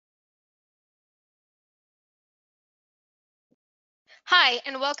Hi,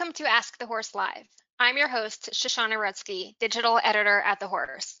 and welcome to Ask the Horse Live. I'm your host, Shoshana Rutsky, digital editor at The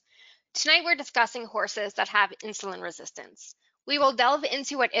Horse. Tonight we're discussing horses that have insulin resistance. We will delve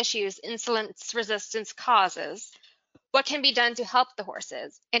into what issues insulin resistance causes, what can be done to help the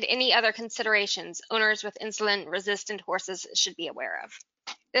horses, and any other considerations owners with insulin resistant horses should be aware of.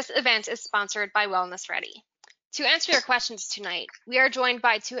 This event is sponsored by Wellness Ready. To answer your questions tonight, we are joined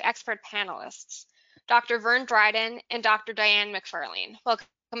by two expert panelists, Dr. Vern Dryden and Dr. Diane McFarlane. Welcome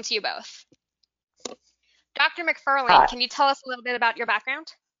to you both. Dr. McFarlane, Hi. can you tell us a little bit about your background?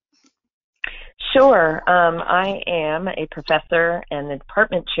 Sure. I am a professor and the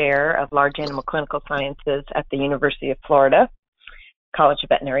department chair of large animal clinical sciences at the University of Florida College of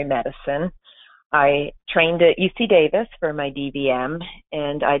Veterinary Medicine. I trained at UC Davis for my DVM,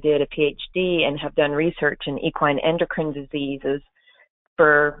 and I did a PhD and have done research in equine endocrine diseases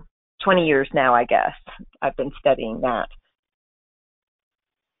for 20 years now, I guess. I've been studying that.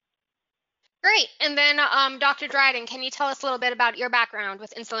 Great. And then Dr. Dryden, can you tell us a little bit about your background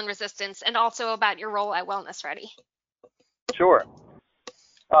with insulin resistance and also about your role at Wellness Ready? Sure.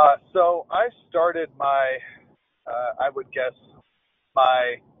 So I started my, I would guess,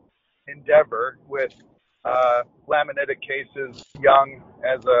 my endeavor with laminitic cases young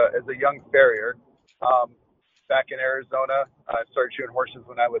as a young farrier. Back in Arizona, I started shooting horses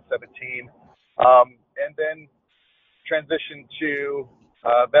when I was 17, and then transitioned to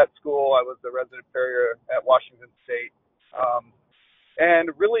vet school. I was the resident farrier at Washington State, and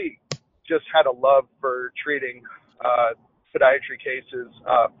really just had a love for treating podiatry cases.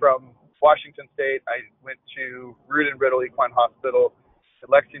 From Washington State, I went to Root and Riddle Equine Hospital in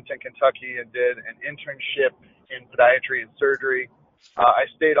Lexington, Kentucky, and did an internship in podiatry and surgery. I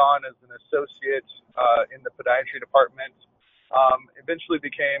stayed on as an associate in the podiatry department, eventually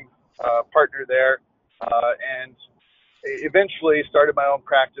became a partner there, and eventually started my own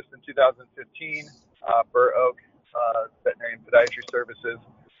practice in 2015, Burr Oak Veterinary and Podiatry Services.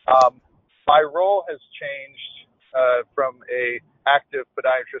 My role has changed from a active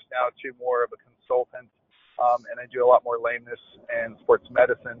podiatrist now to more of a consultant, and I do a lot more lameness and sports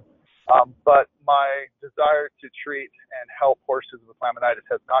medicine. But my desire to treat and help horses with laminitis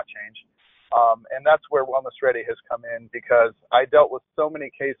has not changed. And that's where Wellness Ready has come in, because I dealt with so many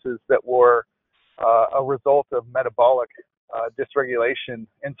cases that were a result of metabolic dysregulation,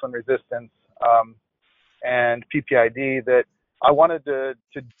 insulin resistance, and PPID, that I wanted to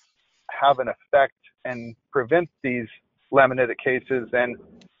have an effect and prevent these laminitic cases. And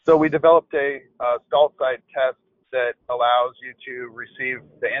so we developed a stall site test that allows you to receive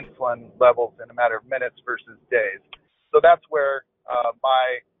the insulin levels in a matter of minutes versus days. So that's where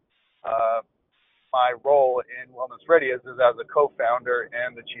my role in Wellness Ready is as a co-founder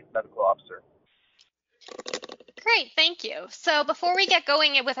and the chief medical officer. Great, thank you. So before we get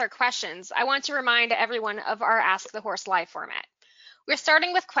going with our questions, I want to remind everyone of our Ask the Horse Live format. We're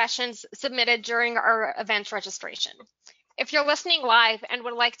starting with questions submitted during our event registration. If you're listening live and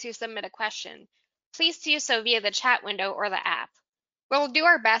would like to submit a question, please do so via the chat window or the app. We'll do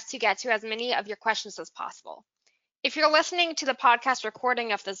our best to get to as many of your questions as possible. If you're listening to the podcast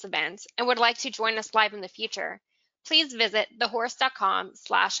recording of this event and would like to join us live in the future, please visit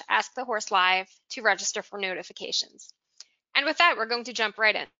thehorse.com/askthehorselive to register for notifications. And with that, we're going to jump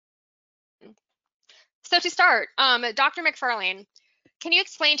right in. So to start, Dr. McFarlane, can you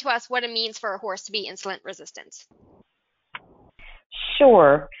explain to us what it means for a horse to be insulin resistant?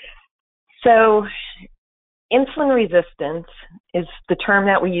 Sure. So insulin resistance is the term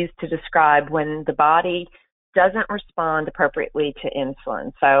that we use to describe when the body doesn't respond appropriately to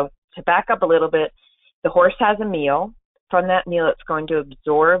insulin. So to back up a little bit, the horse has a meal. From that meal, it's going to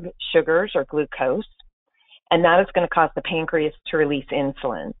absorb sugars or glucose, and that is going to cause the pancreas to release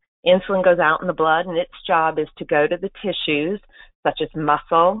insulin. Insulin goes out in the blood, and its job is to go to the tissues, such as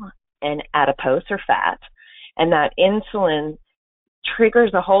muscle and adipose or fat, and that insulin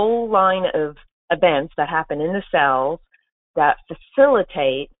triggers a whole line of events that happen in the cells that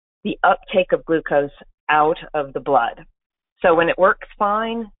facilitate the uptake of glucose out of the blood. So when it works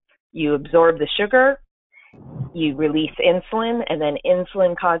fine, you absorb the sugar, you release insulin, and then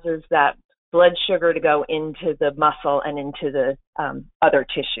insulin causes that blood sugar to go into the muscle and into the other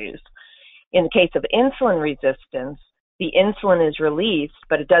tissues. In the case of insulin resistance, the insulin is released,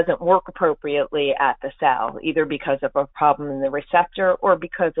 but it doesn't work appropriately at the cell, either because of a problem in the receptor or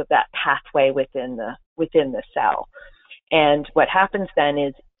because of that pathway within the cell. And what happens then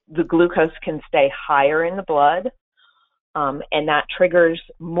is the glucose can stay higher in the blood, and that triggers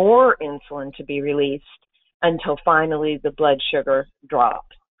more insulin to be released until finally the blood sugar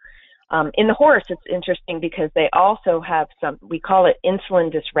drops. In the horse, it's interesting because they also have we call it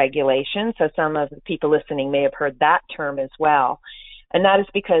insulin dysregulation. So some of the people listening may have heard that term as well. And that is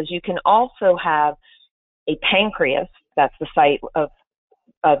because you can also have a pancreas, that's the site of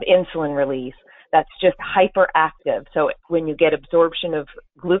insulin release, that's just hyperactive. So when you get absorption of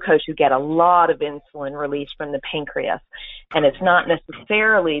glucose, you get a lot of insulin release from the pancreas. And it's not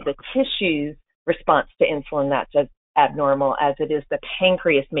necessarily the tissue's response to insulin that's as abnormal as it is the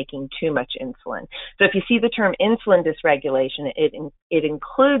pancreas making too much insulin. So if you see the term insulin dysregulation, it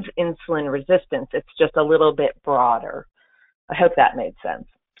includes insulin resistance. It's just a little bit broader. I hope that made sense.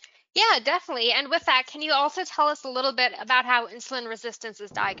 Yeah, definitely. And with that, can you also tell us a little bit about how insulin resistance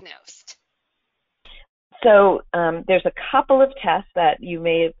is diagnosed? So there's a couple of tests that you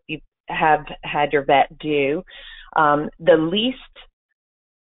may have had your vet do. The least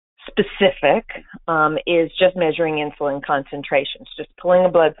specific is just measuring insulin concentrations, just pulling a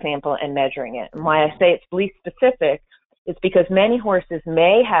blood sample and measuring it. And why I say it's least specific is because many horses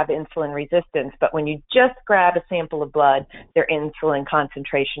may have insulin resistance, but when you just grab a sample of blood, their insulin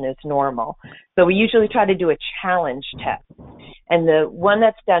concentration is normal. So we usually try to do a challenge test. And the one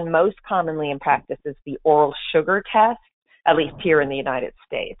that's done most commonly in practice is the oral sugar test, at least here in the United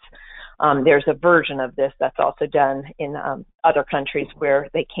States. There's a version of this that's also done in other countries where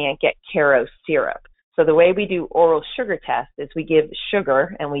they can't get Karo syrup. So the way we do oral sugar test is we give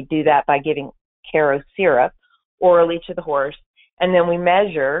sugar, and we do that by giving Karo syrup orally to the horse, and then we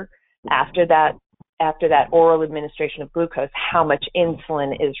measure after that oral administration of glucose how much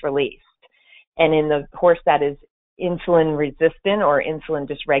insulin is released. And in the horse that is insulin resistant or insulin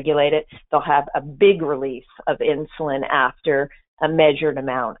dysregulated, they'll have a big release of insulin after a measured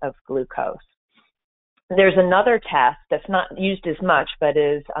amount of glucose. There's another test that's not used as much but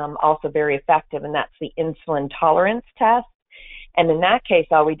is also very effective, and that's the insulin tolerance test. And in that case,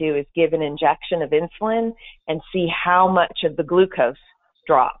 all we do is give an injection of insulin and see how much of the glucose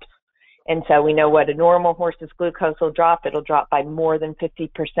drops. And so we know what a normal horse's glucose will drop. It'll drop by more than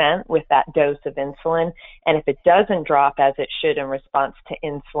 50% with that dose of insulin. And if it doesn't drop as it should in response to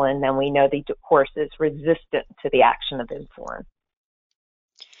insulin, then we know the horse is resistant to the action of insulin.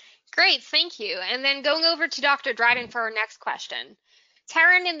 Great, thank you. And then going over to Dr. Dryden for our next question.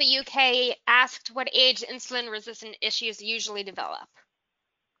 Taryn in the UK asked what age insulin-resistant issues usually develop.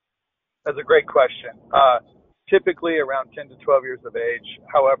 That's a great question. Typically around 10 to 12 years of age.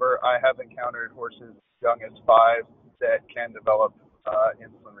 However, I have encountered horses as young as 5 that can develop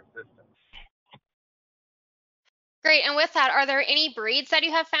insulin resistance. Great, and with that, are there any breeds that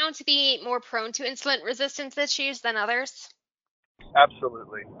you have found to be more prone to insulin resistance issues than others?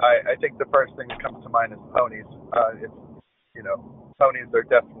 Absolutely. I think the first thing that comes to mind is ponies. Ponies are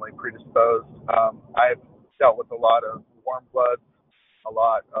definitely predisposed. I've dealt with a lot of warm bloods, a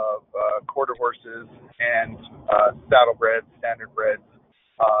lot of quarter horses, and saddlebreds, standardbreds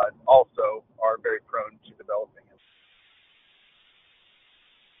also are very prone to developing it.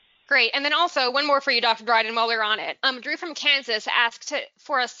 Great. And then also one more for you, Dr. Dryden, while we're on it. Drew from Kansas asked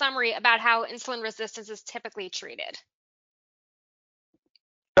for a summary about how insulin resistance is typically treated.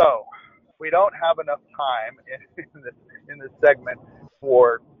 So we don't have enough time in this segment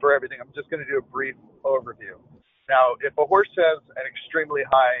for everything. I'm just going to do a brief overview. Now, if a horse has an extremely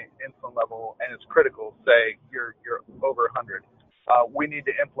high insulin level and it's critical, say you're over 100, we need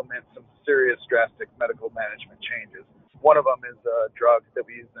to implement some serious, drastic medical management changes. One of them is a drug that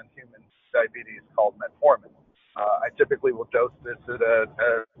we use in human diabetes called metformin. I typically will dose this at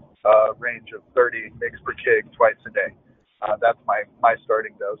a range of 30 mg per kg twice a day. That's my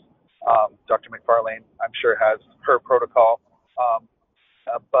starting dose. Dr. McFarlane, I'm sure, has her protocol.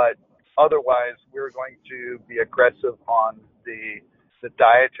 But otherwise, we're going to be aggressive on the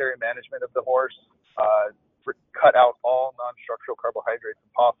dietary management of the horse, cut out all non-structural carbohydrates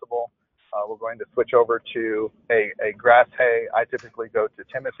if possible. We're going to switch over to a grass hay. I typically go to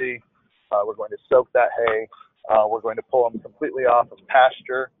Timothy. We're going to soak that hay. We're going to pull them completely off of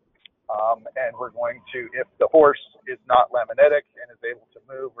pasture. And we're going to, if the horse is not laminitic and is able to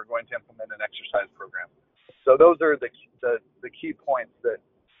move, we're going to implement an exercise program. So those are the key points that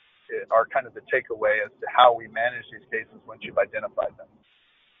are kind of the takeaway as to how we manage these cases once you've identified them.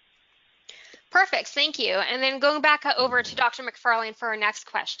 Perfect, thank you. And then going back over to Dr. McFarlane for our next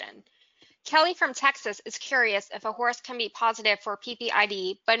question. Kelly from Texas is curious if a horse can be positive for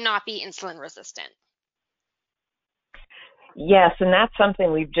PPID but not be insulin resistant. Yes, and that's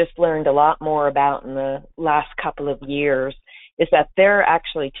something we've just learned a lot more about in the last couple of years, is that there are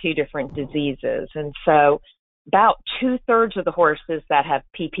actually two different diseases. And so about 2/3 of the horses that have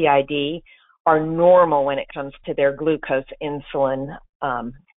PPID are normal when it comes to their glucose insulin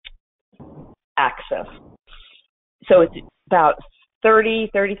axis. So it's about 33%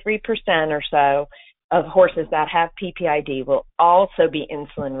 or so of horses that have PPID will also be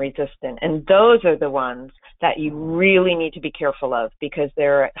insulin resistant. And those are the ones that you really need to be careful of because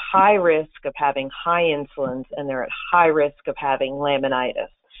they're at high risk of having high insulins and they're at high risk of having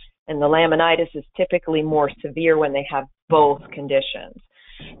laminitis. And the laminitis is typically more severe when they have both conditions.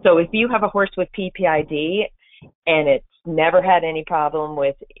 So if you have a horse with PPID and it's never had any problem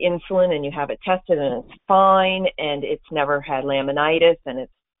with insulin and you have it tested and it's fine and it's never had laminitis and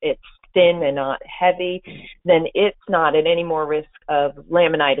it's thin and not heavy, then it's not at any more risk of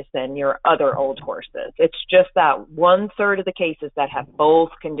laminitis than your other old horses. It's just that 1/3 of the cases that have both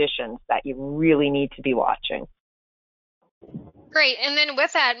conditions that you really need to be watching. Great. And then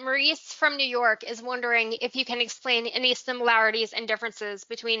with that, Maurice from New York is wondering if you can explain any similarities and differences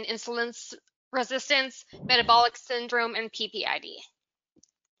between insulin resistance, metabolic syndrome, and PPID.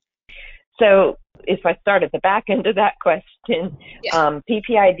 So if I start at the back end of that question,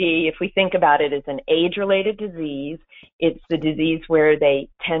 PPID, if we think about it as an age-related disease, it's the disease where they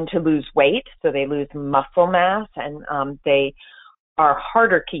tend to lose weight, so they lose muscle mass, and they are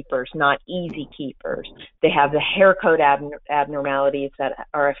harder keepers, not easy keepers. They have the hair coat abnormalities that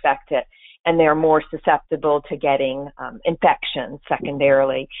are affected, and they're more susceptible to getting infections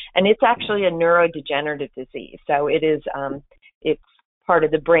secondarily. And it's actually a neurodegenerative disease, so it is it's part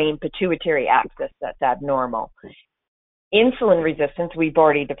of the brain pituitary axis that's abnormal. Insulin resistance, we've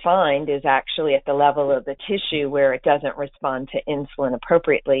already defined, is actually at the level of the tissue where it doesn't respond to insulin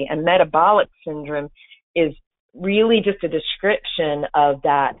appropriately. And metabolic syndrome is really just a description of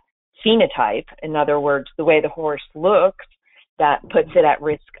that phenotype. In other words, the way the horse looks, that puts it at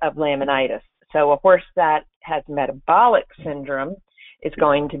risk of laminitis. So a horse that has metabolic syndrome is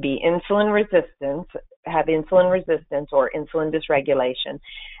going to be have insulin resistance or insulin dysregulation.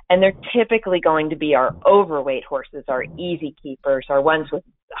 And they're typically going to be our overweight horses, our easy keepers, our ones with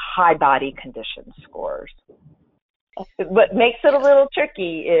high body condition scores. What makes it a little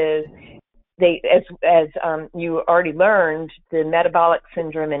tricky is as you already learned, the metabolic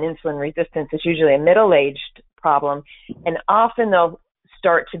syndrome and insulin resistance is usually a middle-aged problem, and often they'll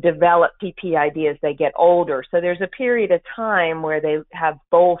start to develop PPID as they get older. So there's a period of time where they have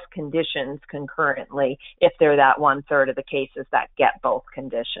both conditions concurrently if they're that 1/3 of the cases that get both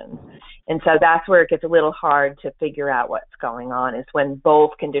conditions. And so that's where it gets a little hard to figure out what's going on, is when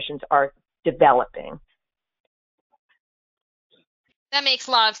both conditions are developing. That makes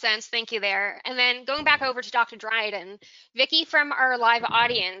a lot of sense. Thank you there. And then going back over to Dr. Dryden, Vicki from our live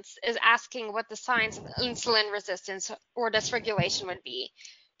audience is asking what the signs of insulin resistance or dysregulation would be.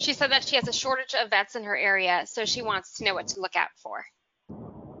 She said that she has a shortage of vets in her area, so she wants to know what to look out for.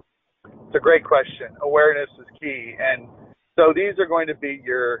 It's a great question. Awareness is key. And so these are going to be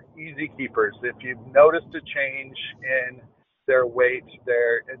your easy keepers. If you've noticed a change in their weight,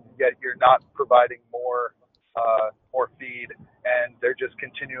 and yet you're not providing more feed, and they're just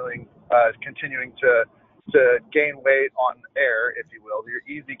continuing to gain weight on air, if you will. Your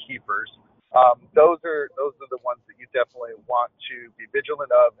easy keepers. Those are the ones that you definitely want to be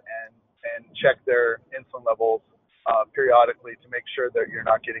vigilant of and check their insulin levels periodically to make sure that you're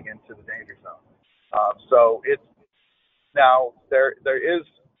not getting into the danger zone. So it's now there is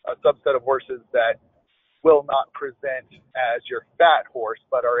a subset of horses that will not present as your fat horse,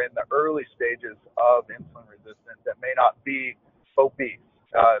 but are in the early stages of insulin resistance that may not be obese.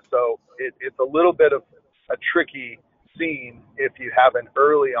 So it's a little bit of a tricky scene if you have an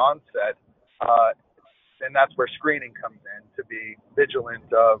early onset, and that's where screening comes in, to be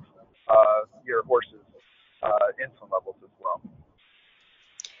vigilant of your horse's insulin levels as well.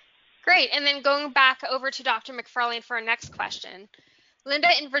 Great. And then going back over to Dr. McFarlane for our next question. Linda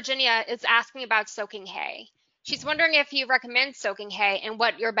in Virginia is asking about soaking hay. She's wondering if you recommend soaking hay and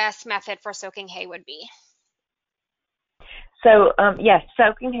what your best method for soaking hay would be. So, yes,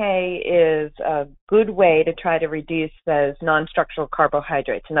 soaking hay is a good way to try to reduce those non-structural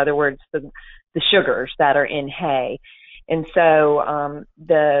carbohydrates. In other words, the sugars that are in hay. And so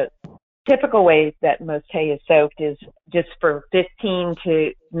the typical way that most hay is soaked is just for 15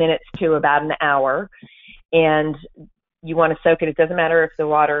 minutes to about an hour. And you want to soak it. It doesn't matter if the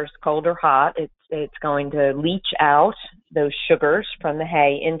water is cold or hot. It's going to leach out those sugars from the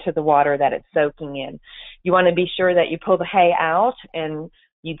hay into the water that it's soaking in. You want to be sure that you pull the hay out and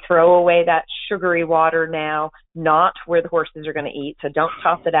you throw away that sugary water now, not where the horses are going to eat. So don't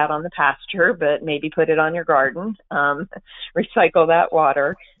toss it out on the pasture, but maybe put it on your garden. Recycle that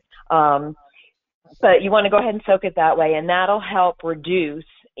water. But you want to go ahead and soak it that way, and that'll help reduce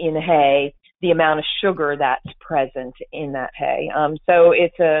in hay the amount of sugar that's present in that hay. So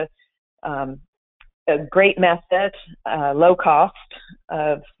it's a great method, low cost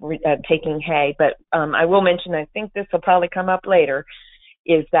of taking hay. But I will mention, I think this will probably come up later,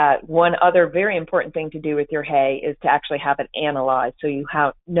 is that one other very important thing to do with your hay is to actually have it analyzed so you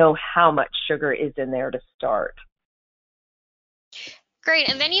know how much sugar is in there to start. Great.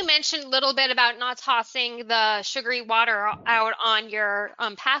 And then you mentioned a little bit about not tossing the sugary water out on your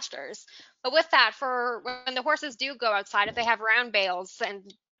pastures. But with that, for when the horses do go outside, if they have round bales and,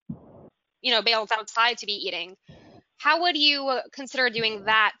 bales outside to be eating, how would you consider doing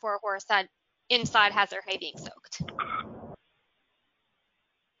that for a horse that inside has their hay being soaked?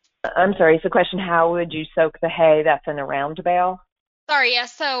 I'm sorry, is the question, how would you soak the hay that's in a round bale? Sorry,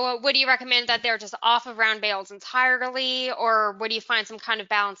 yes. So would you recommend that they're just off of round bales entirely, or would you find some kind of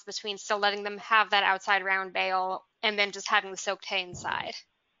balance between still letting them have that outside round bale and then just having the soaked hay inside?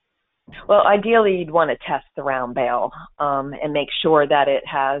 Well, ideally, you'd want to test the round bale and make sure that it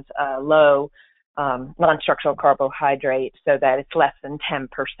has a low non-structural carbohydrate so that it's less than 10%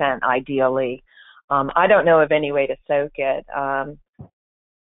 ideally. I don't know of any way to soak it.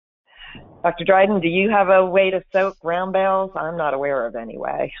 Dr. Dryden, do you have a way to soak round bales? I'm not aware of any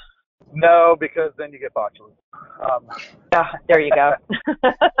way. No, because then you get botulism. There you go.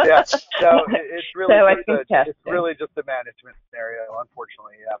 Yeah, so it's really it's really just a management scenario,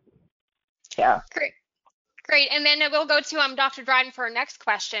 unfortunately. Yeah. Great. And then we'll go to Dr. Dryden for our next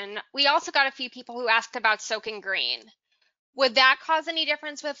question. We also got a few people who asked about soaking grain. Would that cause any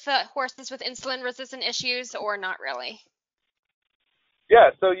difference with horses with insulin-resistant issues, or not really?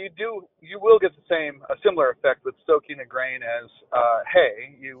 Yeah, so you will get a similar effect with soaking a grain as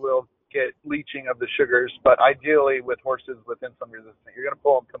hay. You will get leaching of the sugars, but ideally with horses with insulin resistant, you're going to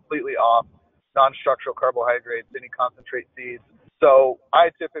pull them completely off non-structural carbohydrates, any concentrate seeds. So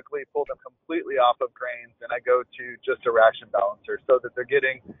I typically pull them completely off of grains, and I go to just a ration balancer so that they're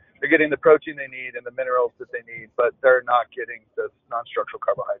getting the protein they need and the minerals that they need, but they're not getting the non-structural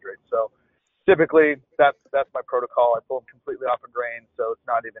carbohydrates. So typically, that's my protocol. I pull them completely off of grain, so it's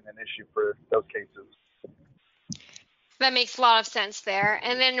not even an issue for those cases. That makes a lot of sense there.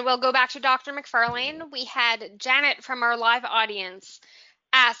 And then we'll go back to Dr. McFarlane. We had Janet from our live audience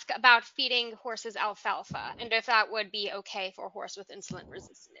ask about feeding horses alfalfa and if that would be okay for a horse with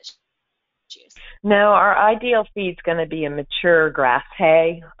insulin-resistant issues. No, our ideal feed's going to be a mature grass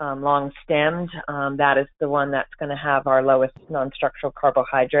hay, long-stemmed. That is the one that's going to have our lowest non-structural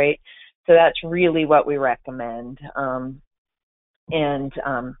carbohydrate. So that's really what we recommend.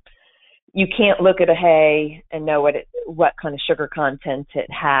 You can't look at a hay and know what kind of sugar content it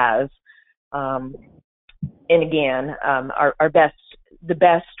has. And again, the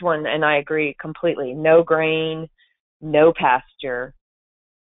best one, and I agree completely, no grain, no pasture,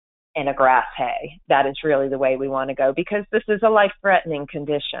 and a grass hay. That is really the way we want to go because this is a life-threatening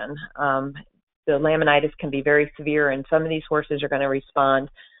condition. The laminitis can be very severe, and some of these horses are going to respond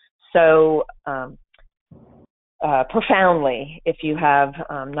so profoundly if you have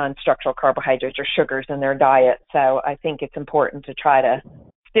non-structural carbohydrates or sugars in their diet. So I think it's important to try to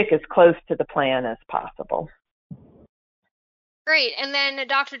stick as close to the plan as possible. Great. And then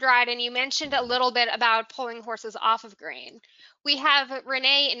Dr. Dryden, you mentioned a little bit about pulling horses off of grain. We have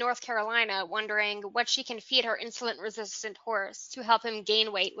Renee in North Carolina wondering what she can feed her insulin-resistant horse to help him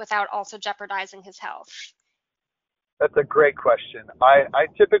gain weight without also jeopardizing his health. That's a great question. I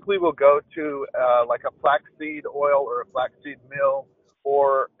typically will go to like a flaxseed oil or a flaxseed meal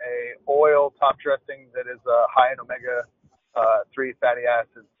or a oil top dressing that is high in omega-3 fatty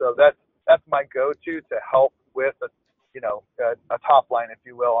acids. So that's my go-to to help with a top line, if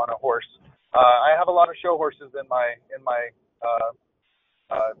you will, on a horse. I have a lot of show horses in my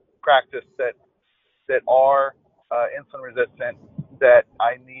practice that are insulin resistant that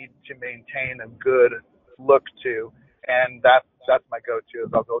I need to maintain a good look to. And that's my go-to.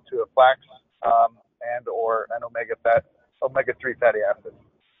 Is I'll go to a flax and or an omega-3 fatty acid.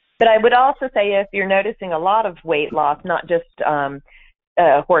 But I would also say if you're noticing a lot of weight loss, not just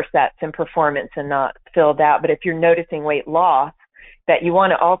a horse that's in performance and not filled out, but if you're noticing weight loss, that you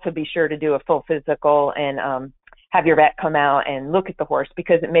want to also be sure to do a full physical and have your vet come out and look at the horse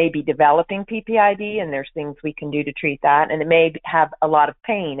because it may be developing PPID and there's things we can do to treat that. And it may have a lot of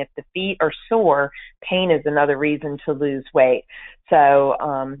pain. If the feet are sore, pain is another reason to lose weight. So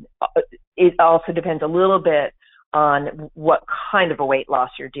it also depends a little bit on what kind of a weight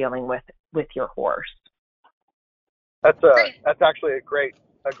loss you're dealing with your horse. That's actually a great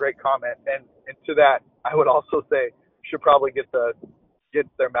comment. And to that, I would also say you should probably get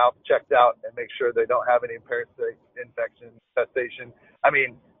their mouth checked out and make sure they don't have any parasite infestation. I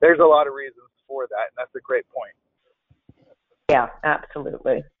mean, there's a lot of reasons for that, and that's a great point. Yeah,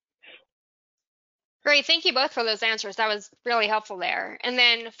 absolutely. Great. Thank you both for those answers. That was really helpful there. And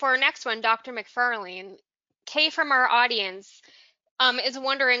then for our next one, Dr. McFarlane, Kay from our audience is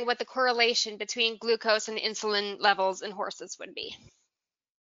wondering what the correlation between glucose and insulin levels in horses would be.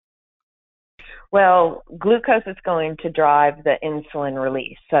 Well, glucose is going to drive the insulin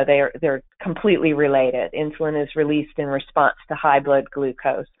release. So they're completely related. Insulin is released in response to high blood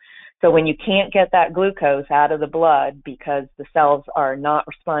glucose. So when you can't get that glucose out of the blood because the cells are not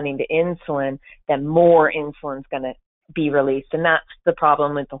responding to insulin, then more insulin is going to be released. And that's the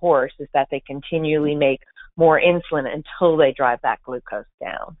problem with the horse, is that they continually make more insulin until they drive that glucose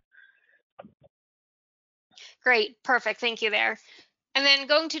down. Great. Perfect. Thank you there. And then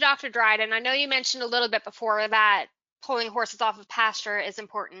going to Dr. Dryden, I know you mentioned a little bit before that pulling horses off of pasture is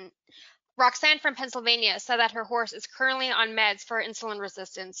important. Roxanne from Pennsylvania said that her horse is currently on meds for insulin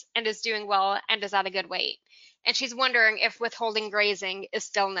resistance and is doing well and is at a good weight. And she's wondering if withholding grazing is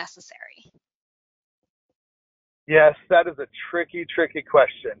still necessary. Yes, that is a tricky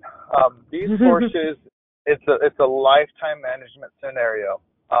question. These horses, it's a lifetime management scenario.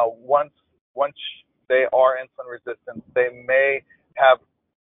 Once they are insulin resistant, they may have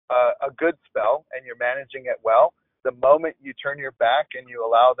a good spell and you're managing it well. The moment you turn your back and you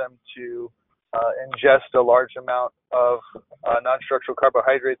allow them to ingest a large amount of non-structural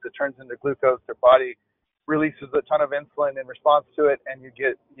carbohydrates that turns into glucose, their body releases a ton of insulin in response to it, and you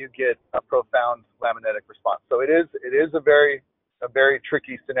get a profound laminitic response. So it is a very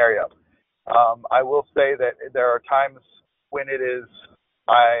tricky scenario. I will say that there are times when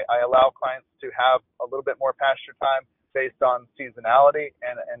I allow clients to have a little bit more pasture time based on seasonality,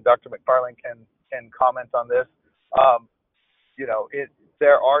 and Dr. McFarlane can comment on this.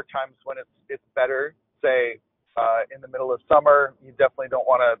 There are times when it's better, say, in the middle of summer. You definitely don't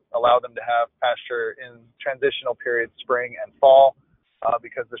want to allow them to have pasture in transitional periods, spring and fall,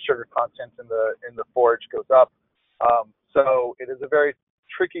 because the sugar content in the forage goes up. So it is a very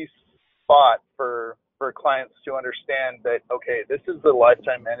tricky spot for clients to understand that, okay, this is the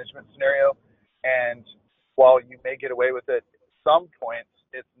lifetime management scenario, and while you may get away with it at some points,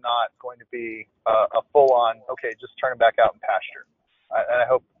 it's not going to be a full-on, okay, just turn them back out in pasture. And I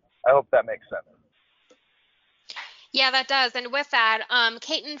hope that makes sense. Yeah, that does. And with that,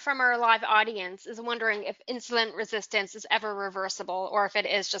 Kaiten from our live audience is wondering if insulin resistance is ever reversible or if it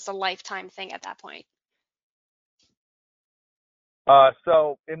is just a lifetime thing at that point.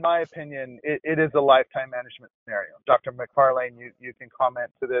 So in my opinion, it is a lifetime management scenario. Dr. McFarlane, you can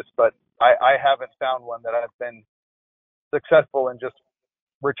comment to this, but I haven't found one that I've been successful in just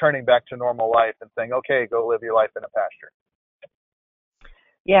returning back to normal life and saying, okay, go live your life in a pasture.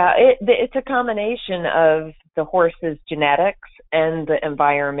 Yeah, it's a combination of the horse's genetics and the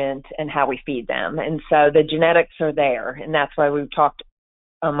environment and how we feed them. And so the genetics are there, and that's why we talked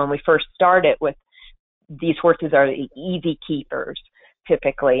when we first started with these horses are the easy keepers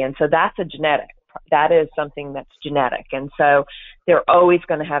typically. And so that's a genetic. That is something that's genetic. And so they're always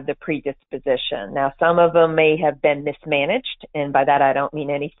going to have the predisposition. Now, some of them may have been mismanaged. And by that, I don't mean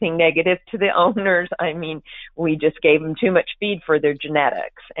anything negative to the owners. I mean, we just gave them too much feed for their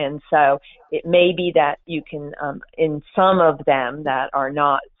genetics. And so it may be that you can, in some of them that are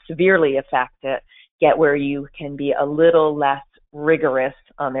not severely affected, get where you can be a little less rigorous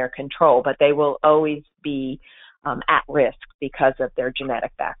on their control, but they will always be at risk because of their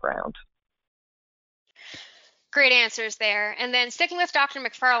genetic background. Great answers there. And then sticking with Dr.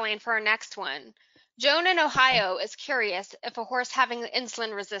 McFarlane for our next one, Joan in Ohio is curious if a horse having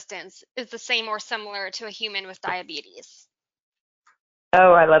insulin resistance is the same or similar to a human with diabetes.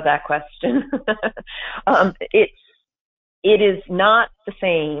 Oh, I love that question. It is not the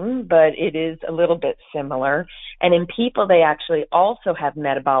same, but it is a little bit similar. And in people, they actually also have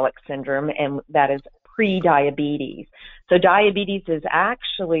metabolic syndrome, and that is pre-diabetes. So diabetes is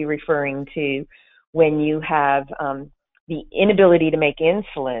actually referring to when you have the inability to make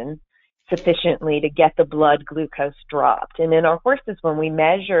insulin sufficiently to get the blood glucose dropped. And in our horses, when we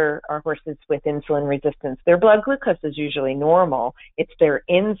measure our horses with insulin resistance, their blood glucose is usually normal. It's their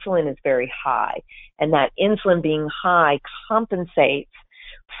insulin is very high. And that insulin being high compensates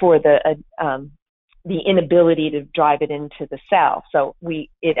for the inability to drive it into the cell. So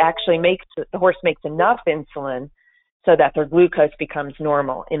it actually makes, the horse makes enough insulin so that their glucose becomes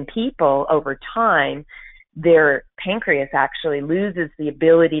normal. In people, over time, their pancreas actually loses the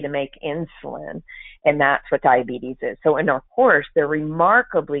ability to make insulin, and that's what diabetes is. So in our horse, they're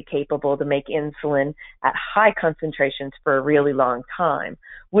remarkably capable to make insulin at high concentrations for a really long time,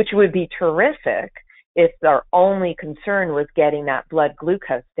 which would be terrific if our only concern was getting that blood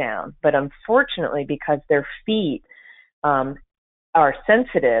glucose down. But unfortunately, because their feet are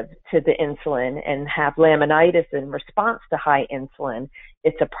sensitive to the insulin and have laminitis in response to high insulin,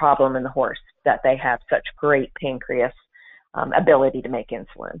 it's a problem in the horse that they have such great pancreas ability to make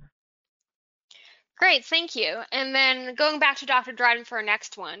insulin. Great, thank you. And then going back to Dr. Dryden for our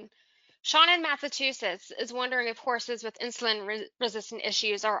next one, Sean in Massachusetts is wondering if horses with insulin resistant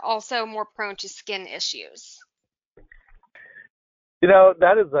issues are also more prone to skin issues.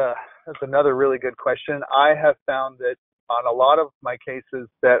 That's another really good question. I have found that on a lot of my cases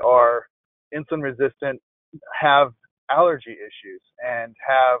that are insulin resistant have allergy issues and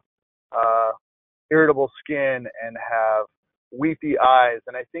have irritable skin and have weepy eyes.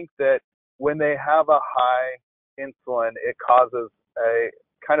 And I think that when they have a high insulin, it causes a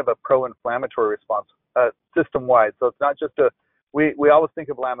kind of a pro-inflammatory response system-wide. So it's not just we always think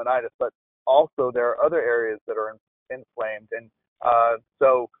of laminitis, but also there are other areas that are inflamed. And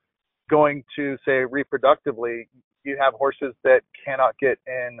so going to, say, reproductively, you have horses that cannot get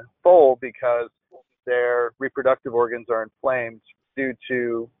in foal because their reproductive organs are inflamed due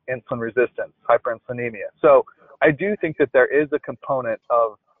to insulin resistance, hyperinsulinemia. So I do think that there is a component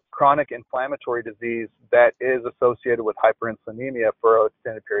of chronic inflammatory disease that is associated with hyperinsulinemia for an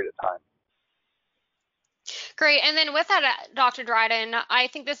extended period of time. Great. And then with that, Dr. Dryden, I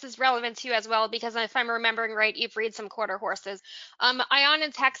think this is relevant to you as well, because if I'm remembering right, you've breed some quarter horses. Ion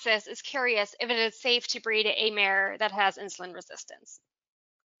in Texas is curious if it is safe to breed a mare that has insulin resistance.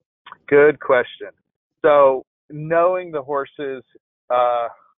 Good question. So knowing the horse's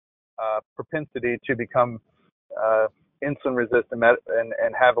propensity to become insulin resistant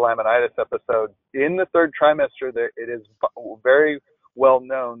and have a laminitis episode, in the third trimester, it is very well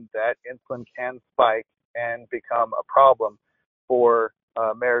known that insulin can spike and become a problem for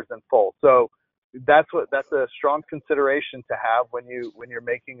mares in foal. So that's a strong consideration to have when you're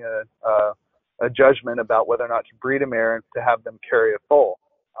making a judgment about whether or not to breed a mare and to have them carry a foal.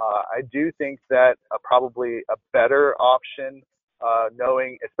 I do think that probably a better option,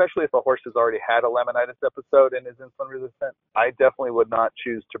 knowing, especially if a horse has already had a laminitis episode and is insulin resistant, I definitely would not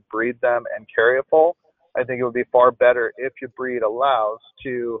choose to breed them and carry a foal. I think it would be far better if your breed allows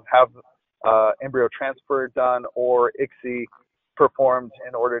to have embryo transfer done or ICSI performed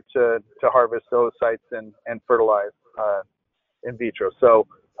in order to harvest oocytes and fertilize in vitro. So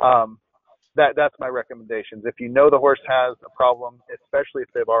that's my recommendations. If you know the horse has a problem, especially if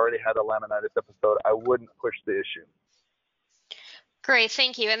they've already had a laminitis episode, I wouldn't push the issue. Great,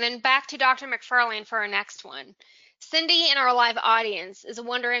 thank you. And then back to Dr. McFarlane for our next one. Cindy in our live audience is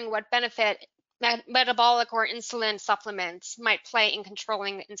wondering what benefit metabolic or insulin supplements might play in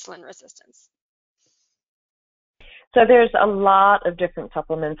controlling insulin resistance. So there's a lot of different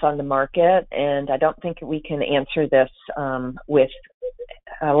supplements on the market, and I don't think we can answer this with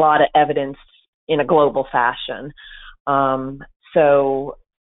a lot of evidence in a global fashion. So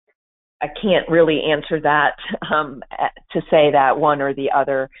I can't really answer that to say that one or the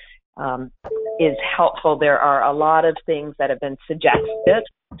other is helpful. There are a lot of things that have been suggested,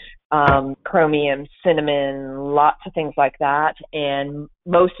 chromium, cinnamon, lots of things like that, and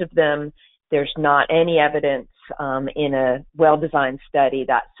most of them, there's not any evidence in a well-designed study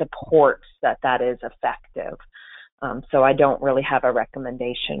that supports that is effective. So I don't really have a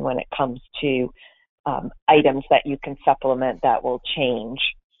recommendation when it comes to items that you can supplement that will change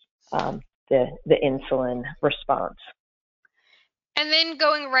the insulin response. And then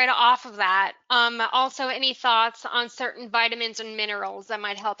going right off of that, also any thoughts on certain vitamins and minerals that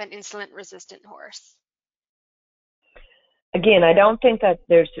might help an insulin-resistant horse? Again, I don't think that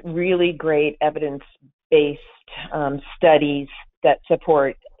there's really great evidence-based studies that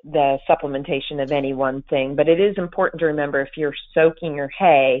support the supplementation of any one thing, but it is important to remember if you're soaking your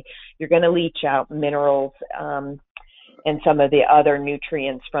hay, you're going to leach out minerals and some of the other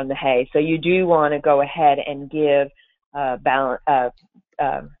nutrients from the hay. So you do want to go ahead and give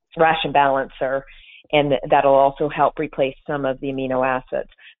ration balancer, and that'll also help replace some of the amino acids.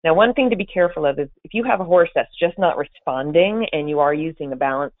 Now, one thing to be careful of is if you have a horse that's just not responding and you are using a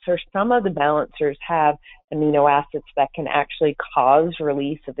balancer, some of the balancers have amino acids that can actually cause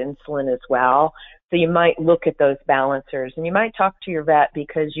release of insulin as well. So you might look at those balancers, and you might talk to your vet,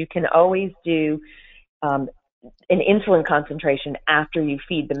 because you can always do an insulin concentration after you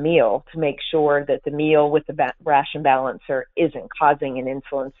feed the meal to make sure that the meal with the ration balancer isn't causing an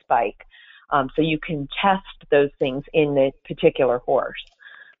insulin spike. So you can test those things in the particular horse.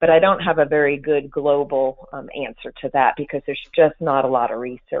 But I don't have a very good global answer to that, because there's just not a lot of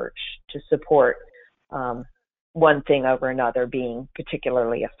research to support one thing over another being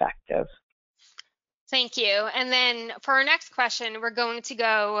particularly effective. Thank you. And then for our next question, we're going to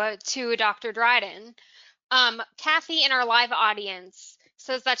go to Dr. Dryden. Kathy in our live audience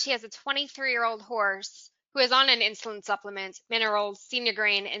says that she has a 23-year-old horse who is on an insulin supplement, minerals, senior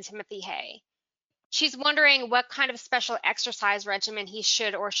grain, and Timothy hay. She's wondering what kind of special exercise regimen he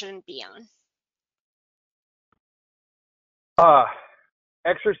should or shouldn't be on.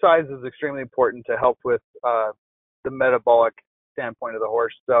 Exercise is extremely important to help with the metabolic standpoint of the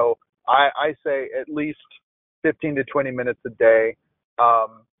horse. So I say at least 15 to 20 minutes a day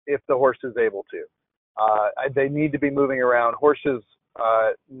if the horse is able to. They need to be moving around. Horses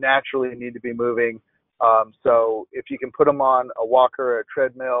naturally need to be moving. So if you can put them on a walker or a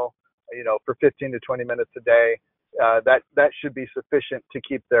treadmill, for 15 to 20 minutes a day, that should be sufficient to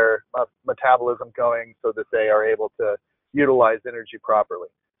keep their metabolism going so that they are able to utilize energy properly.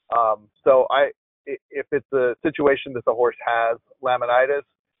 So if it's a situation that the horse has laminitis,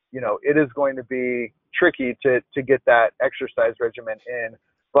 it is going to be tricky to get that exercise regimen in.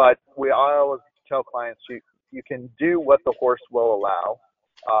 But I always tell clients you can do what the horse will allow,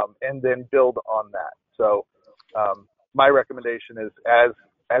 and then build on that. So my recommendation is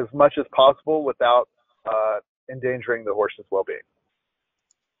as much as possible without endangering the horse's well-being.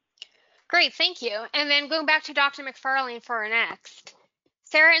 Great, thank you. And then going back to Dr. McFarlane for our next.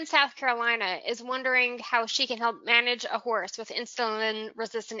 Sarah in South Carolina is wondering how she can help manage a horse with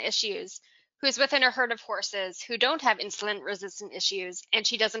insulin-resistant issues who's within a herd of horses who don't have insulin-resistant issues, and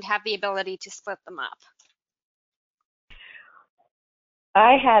she doesn't have the ability to split them up.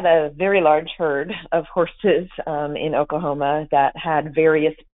 I had a very large herd of horses in Oklahoma that had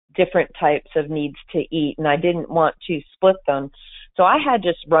various different types of needs to eat, and I didn't want to split them. So I had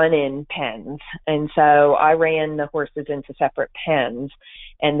just run-in pens, and so I ran the horses into separate pens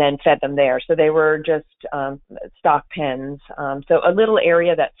and then fed them there. So they were just stock pens. So a little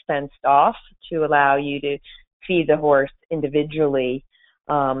area that's fenced off to allow you to feed the horse individually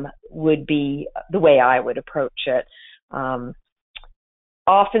would be the way I would approach it.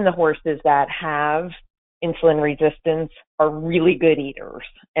 Often the horses that have insulin resistance are really good eaters,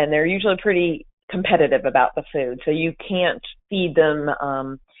 and they're usually pretty competitive about the food. So you can't feed them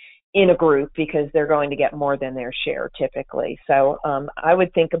in a group because they're going to get more than their share typically. So I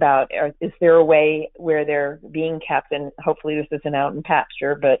would think about, is there a way where they're being kept, and hopefully this isn't out in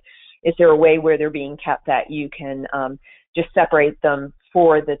pasture, but is there a way where they're being kept that you can just separate them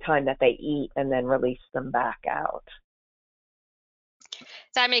for the time that they eat and then release them back out?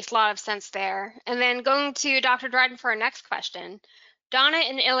 That makes a lot of sense there. And then going to Dr. Dryden for our next question. Donna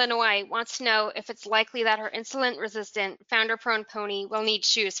in Illinois wants to know if it's likely that her insulin-resistant founder-prone pony will need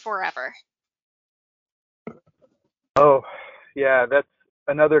shoes forever. Oh, yeah, that's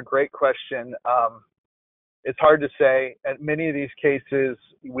another great question. It's hard to say. At many of these cases,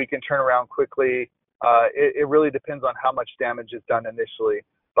 we can turn around quickly. It really depends on how much damage is done initially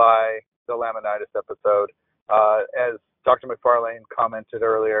by the laminitis episode. As Dr. McFarlane commented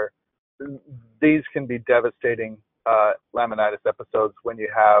earlier, these can be devastating laminitis episodes when you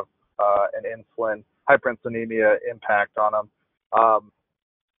have an insulin hyperinsulinemia impact on them.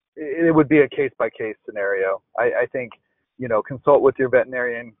 It would be a case-by-case scenario. I think, consult with your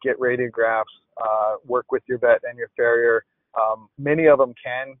veterinarian, get radiographs, work with your vet and your farrier. Many of them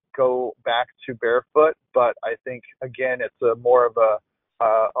can go back to barefoot, but I think, again, it's more of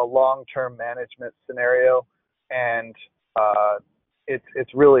a long-term management scenario, and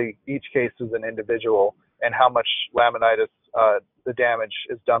it's really each case is an individual and how much laminitis, the damage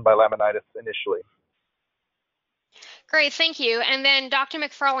is done by laminitis initially. Great, thank you. And then Dr.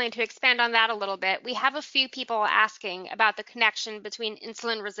 McFarlane, to expand on that a little bit, we have a few people asking about the connection between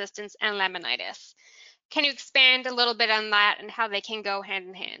insulin resistance and laminitis. Can you expand a little bit on that and how they can go hand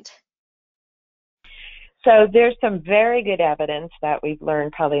in hand? So there's some very good evidence that we've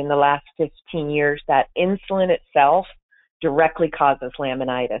learned probably in the last 15 years that insulin itself directly causes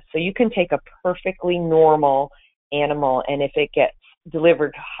laminitis. So you can take a perfectly normal animal, and if it gets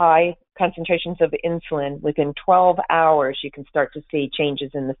delivered high concentrations of insulin, within 12 hours you can start to see changes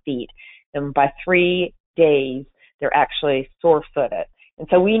in the feet. And by 3 days, they're actually sore-footed. And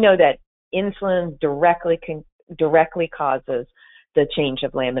so we know that insulin directly causes the change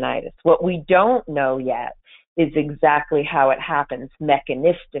of laminitis. What we don't know yet is exactly how it happens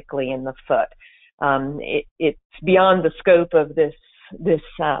mechanistically in the foot. It's beyond the scope of this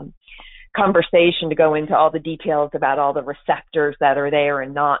conversation to go into all the details about all the receptors that are there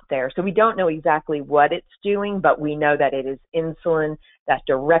and not there. So we don't know exactly what it's doing, but we know that it is insulin that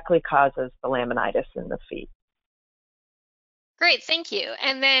directly causes the laminitis in the feet. Great, thank you.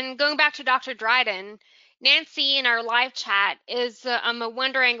 And then going back to Dr. Dryden, Nancy in our live chat is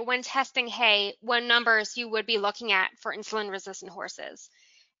wondering, when testing hay, what numbers you would be looking at for insulin-resistant horses.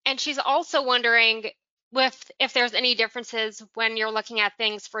 And she's also wondering, with if there's any differences when you're looking at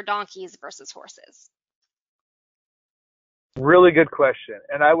things for donkeys versus horses. Really good question.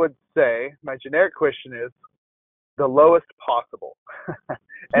 And I would say my generic question is the lowest possible.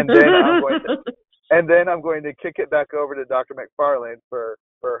 and then I'm going to kick it back over to Dr. McFarlane for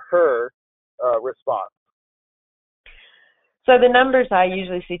her response. So the numbers I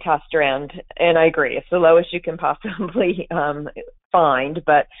usually see tossed around, and I agree, it's the lowest you can possibly find,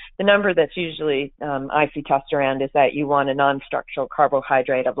 but the number that's usually I see tossed around is that you want a non-structural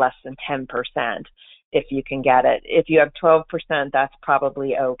carbohydrate of less than 10% if you can get it. If you have 12%, that's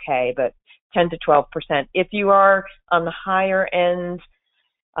probably okay, but 10 to 12%. If you are on the higher end,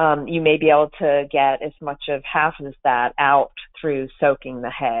 you may be able to get as much of half of that out through soaking the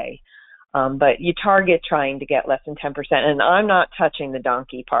hay. But you target trying to get less than 10%. And I'm not touching the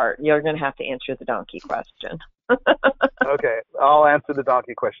donkey part. You're going to have to answer the donkey question. Okay, I'll answer the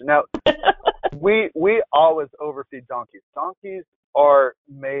donkey question. Now, we always overfeed donkeys. Donkeys are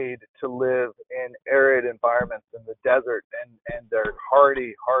made to live in arid environments in the desert, and they're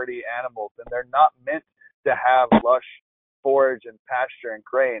hardy animals, and they're not meant to have lush forage and pasture and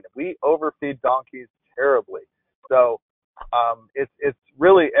grain. We overfeed donkeys terribly. So it's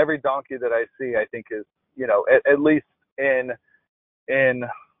really every donkey that I see, I think is, at least in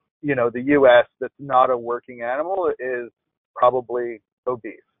the U.S. that's not a working animal is probably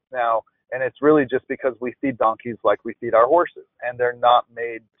obese. Now, and it's really just because we feed donkeys like we feed our horses, and they're not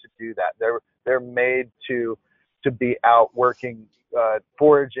made to do that. They're made to be out working,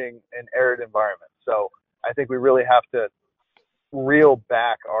 foraging in arid environments. So I think we really have to reel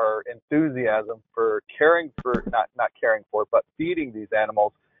back our enthusiasm for but feeding these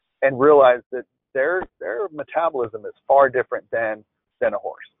animals, and realize that their metabolism is far different than a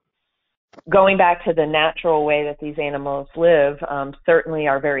horse. Going back to the natural way that these animals live, certainly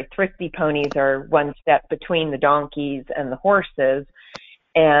our very thrifty ponies are one step between the donkeys and the horses.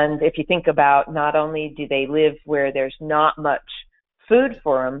 And if you think about, not only do they live where there's not much food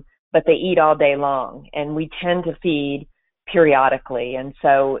for them, but they eat all day long. And we tend to feed periodically. And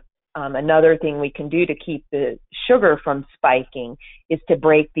so another thing we can do to keep the sugar from spiking is to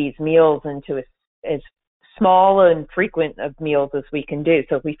break these meals into as small and frequent of meals as we can do.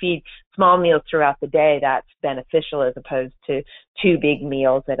 So if we feed small meals throughout the day, that's beneficial as opposed to 2 big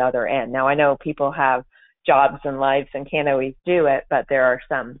meals at other end. Now, I know people have jobs and lives and can't always do it, but there are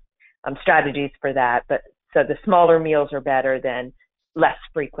some strategies for that. But so the smaller meals are better than less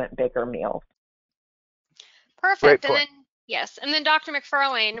frequent, bigger meals. Perfect. And then Dr.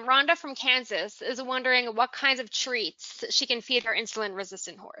 McFarlane, Rhonda from Kansas is wondering what kinds of treats she can feed her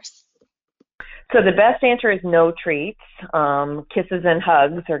insulin-resistant horse. So the best answer is no treats. Kisses and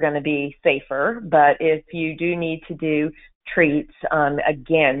hugs are going to be safer. But if you do need to do treats,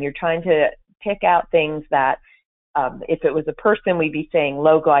 again, you're trying to pick out things that, if it was a person, we'd be saying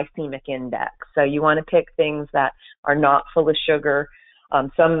low glycemic index. So you want to pick things that are not full of sugar.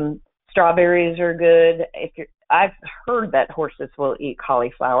 Some strawberries are good. I've heard that horses will eat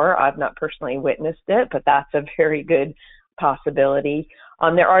cauliflower. I've not personally witnessed it, but that's a very good possibility.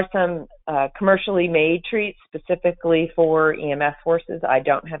 There are some commercially made treats specifically for EMS horses. I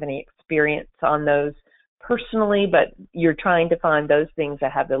don't have any experience on those personally, but you're trying to find those things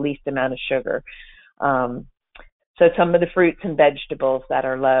that have the least amount of sugar. So some of the fruits and vegetables that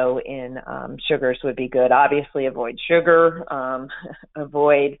are low in sugars would be good. Obviously, avoid sugar,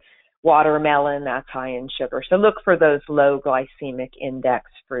 avoid watermelon, that's high in sugar. So look for those low glycemic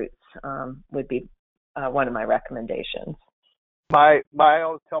index fruits would be one of my recommendations. I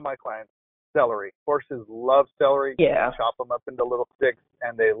always tell my clients, celery. Horses love celery. Yeah. You chop them up into little sticks,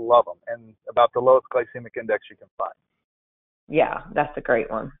 and they love them. And about the lowest glycemic index you can find. Yeah, that's a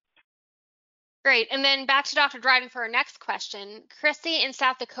great one. Great. And then back to Dr. Dryden for our next question. Christy in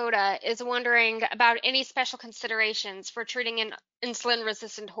South Dakota is wondering about any special considerations for treating an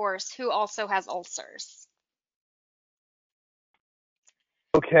insulin-resistant horse who also has ulcers.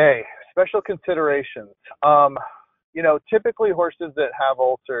 Okay, special considerations. Typically horses that have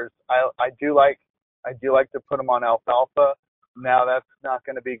ulcers, I do like to put them on alfalfa. Now that's not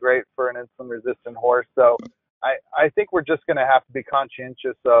going to be great for an insulin-resistant horse. So I think we're just going to have to be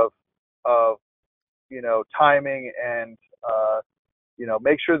conscientious of timing and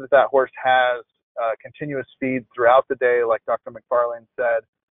make sure that horse has continuous feed throughout the day, like Dr. McFarlane said.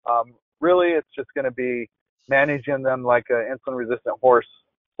 Really, it's just going to be managing them like an insulin-resistant horse,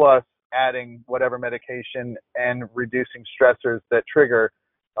 plus adding whatever medication and reducing stressors that trigger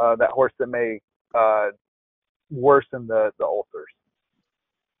that horse that may worsen the ulcers.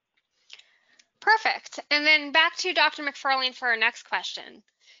 Perfect. And then back to Dr. McFarlane for our next question.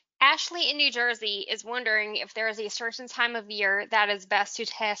 Ashley in New Jersey is wondering if there is a certain time of year that is best to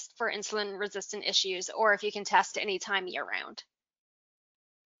test for insulin resistant issues, or if you can test any time year round.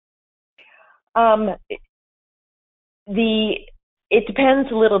 It depends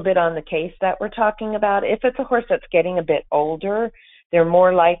a little bit on the case that we're talking about. If it's a horse that's getting a bit older, they're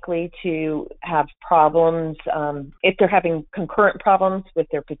more likely to have problems. If they're having concurrent problems with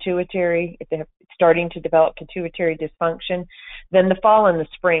their pituitary, if they're starting to develop pituitary dysfunction, then the fall and the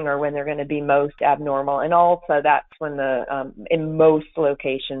spring are when they're going to be most abnormal. And also that's when in most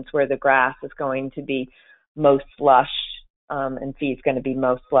locations where the grass is going to be most lush, and feed is going to be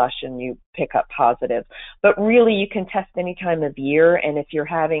most lush, and you pick up positive. But really, you can test any time of year, and if you're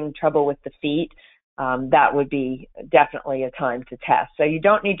having trouble with the feet, that would be definitely a time to test. So you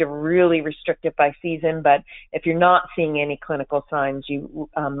don't need to really restrict it by season, but if you're not seeing any clinical signs, you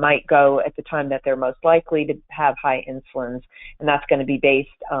might go at the time that they're most likely to have high insulins, and that's going to be based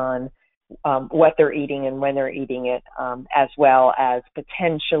on what they're eating and when they're eating it, as well as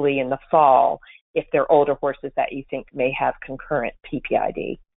potentially in the fall, if they're older horses that you think may have concurrent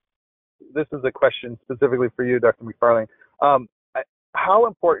PPID. This is a question specifically for you, Dr. McFarling. How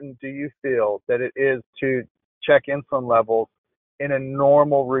important do you feel that it is to check insulin levels in a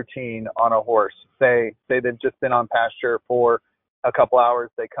normal routine on a horse? Say they've just been on pasture for a couple hours,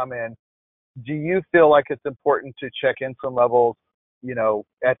 they come in. Do you feel like it's important to check insulin levels,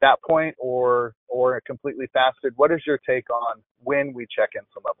 at that point, or completely fasted? What is your take on when we check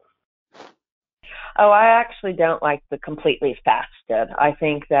insulin levels? Oh, I actually don't like the completely fasted. I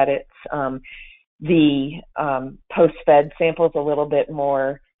think that it's the post-fed sample is a little bit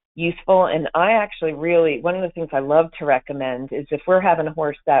more useful. And I actually one of the things I love to recommend is if we're having a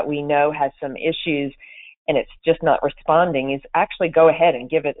horse that we know has some issues and it's just not responding, is actually go ahead and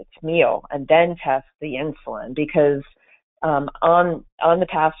give it its meal and then test the insulin, because on the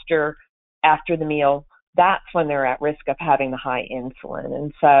pasture after the meal, that's when they're at risk of having the high insulin.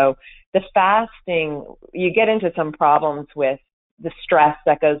 And so the fasting, you get into some problems with the stress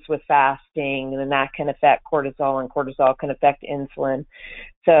that goes with fasting, and then that can affect cortisol, and cortisol can affect insulin.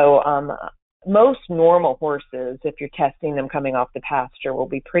 So most normal horses, if you're testing them coming off the pasture, will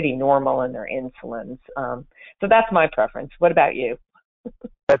be pretty normal in their insulins. So that's my preference. What about you?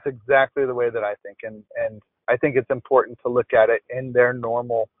 That's exactly the way that I think, and I think it's important to look at it in their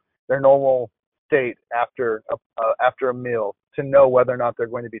normal state after a meal, to know whether or not they're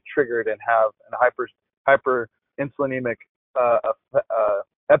going to be triggered and have a hyperinsulinemic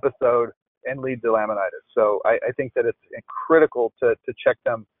episode and lead to laminitis. So I think that it's critical to check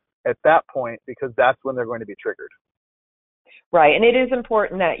them at that point, because that's when they're going to be triggered. Right, and it is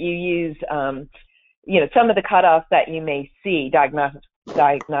important that you use, some of the cutoffs that you may see,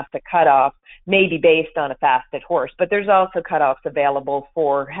 diagnostic cutoff, may be based on a fasted horse, but there's also cutoffs available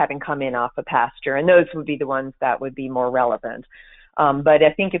for having come in off a pasture, and those would be the ones that would be more relevant. But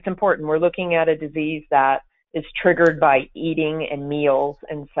I think it's important. We're looking at a disease that is triggered by eating and meals,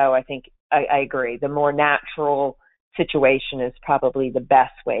 and so I think I agree. The more natural situation is probably the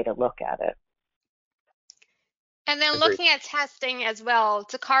best way to look at it. And then looking at testing as well,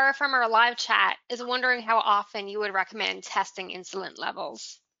 Takara from our live chat is wondering how often you would recommend testing insulin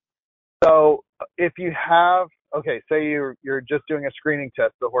levels. So if you have, say you're just doing a screening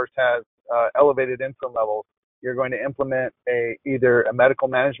test, the horse has elevated insulin levels, you're going to implement either a medical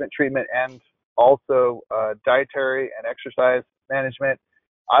management treatment and also dietary and exercise management.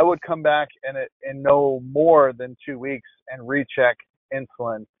 I would come back in no more than 2 weeks and recheck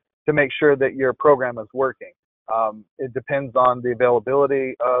insulin to make sure that your program is working. It depends on the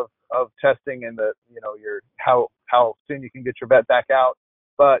availability of testing and how soon you can get your vet back out.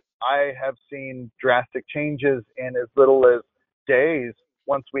 But I have seen drastic changes in as little as days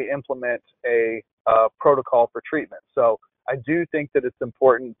once we implement a protocol for treatment. So I do think that it's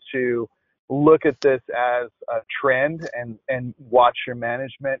important to look at this as a trend and watch your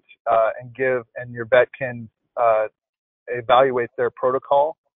management and your vet can evaluate their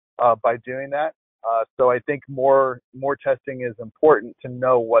protocol by doing that. So I think more testing is important to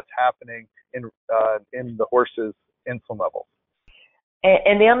know what's happening in the horse's insulin levels.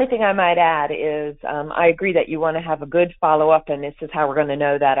 And the only thing I might add is I agree that you want to have a good follow-up, and this is how we're going to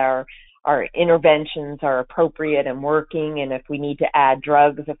know that our interventions are appropriate and working, and if we need to add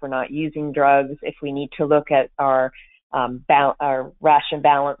drugs, if we're not using drugs, if we need to look at our ration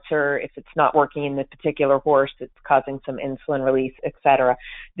balancer, if it's not working in the particular horse, it's causing some insulin release, etc.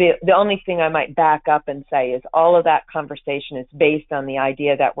 The only thing I might back up and say is all of that conversation is based on the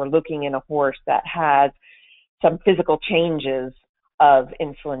idea that we're looking in a horse that has some physical changes of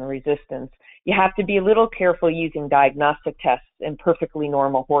insulin resistance. You have to be a little careful using diagnostic tests in perfectly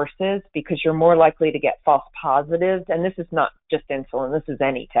normal horses because you're more likely to get false positives. And this is not just insulin, this is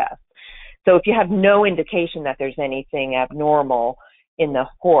any test. So if you have no indication that there's anything abnormal in the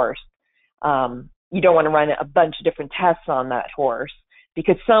horse, you don't want to run a bunch of different tests on that horse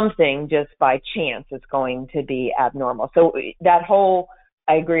because something just by chance is going to be abnormal. So that whole,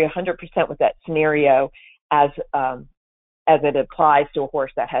 I agree 100% with that scenario as it applies to a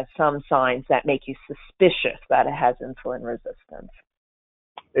horse that has some signs that make you suspicious that it has insulin resistance.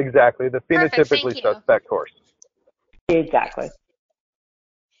 Exactly. The phenotypically suspect horse. Exactly.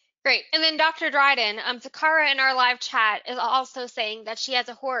 Great. And then Dr. Dryden, Takara in our live chat is also saying that she has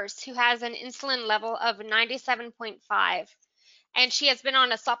a horse who has an insulin level of 97.5, and she has been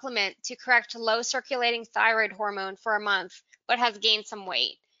on a supplement to correct low circulating thyroid hormone for a month, but has gained some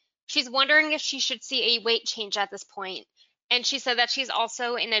weight. She's wondering if she should see a weight change at this point, and she said that she's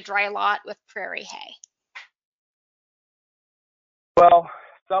also in a dry lot with prairie hay. Well,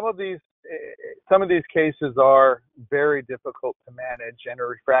 some of these cases are very difficult to manage and are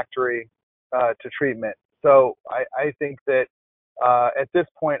refractory to treatment. So I think that at this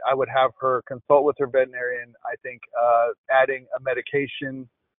point, I would have her consult with her veterinarian. I think adding a medication,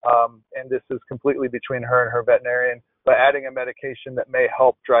 and this is completely between her and her veterinarian, but adding a medication that may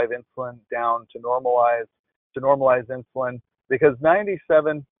help drive insulin down to normalize insulin, because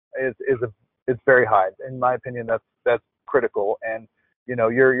 97 is very high. In my opinion, that's critical, and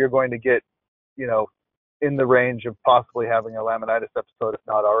you're going to get in the range of possibly having a laminitis episode, if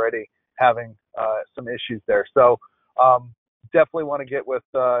not already having some issues there. So definitely want to get with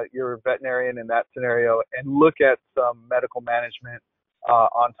your veterinarian in that scenario and look at some medical management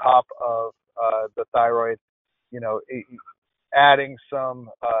on top of the thyroid, adding some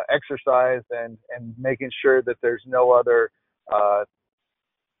exercise and making sure that there's no other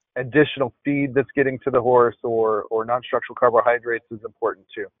additional feed that's getting to the horse or non-structural carbohydrates is important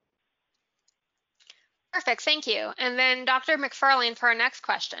too. Perfect, thank you. And then Dr. McFarlane for our next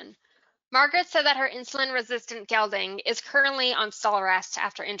question. Margaret said that her insulin-resistant gelding is currently on stall rest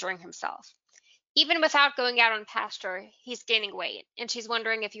after injuring himself. Even without going out on pasture, he's gaining weight, and she's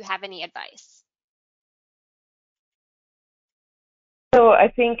wondering if you have any advice. So I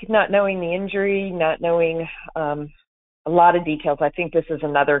think not knowing the injury, not knowing a lot of details, I think this is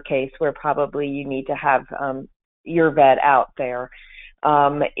another case where probably you need to have your vet out there.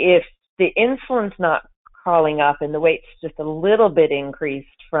 If the insulin's not crawling up and the weight's just a little bit increased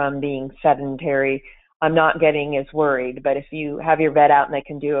from being sedentary, I'm not getting as worried. But if you have your vet out and they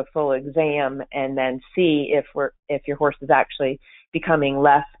can do a full exam and then see if your horse is actually becoming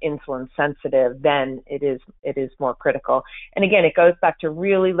less insulin sensitive, then it is more critical. And again, it goes back to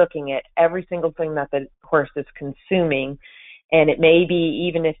really looking at every single thing that the horse is consuming. And it may be,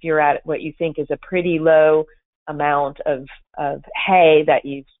 even if you're at what you think is a pretty low amount of hay that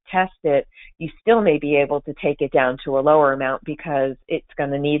you've tested, you still may be able to take it down to a lower amount because it's going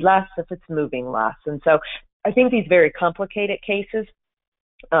to need less if it's moving less. And so I think these very complicated cases,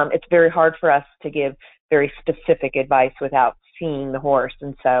 it's very hard for us to give very specific advice without seeing the horse.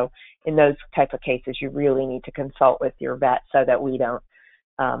 And so in those type of cases, you really need to consult with your vet so that we don't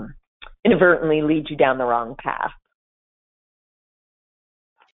inadvertently lead you down the wrong path.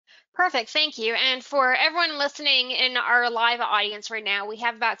 Perfect, thank you. And for everyone listening in our live audience right now, we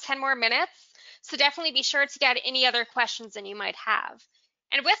have about 10 more minutes, so definitely be sure to get any other questions that you might have.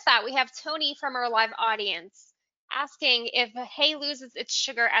 And with that, we have Tony from our live audience asking if hay loses its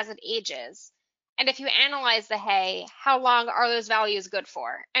sugar as it ages. And if you analyze the hay, how long are those values good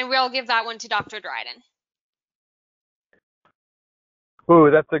for? And we'll give that one to Dr. Dryden.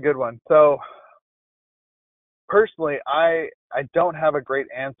 Ooh, that's a good one. So personally, I don't have a great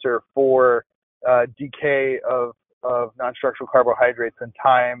answer for decay of non-structural carbohydrates in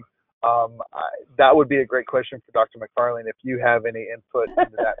time. That would be a great question for Dr. McFarlane if you have any input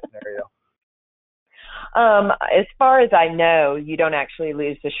into that scenario. As far as I know, you don't actually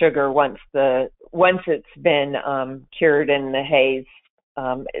lose the sugar once it's been cured in the hays.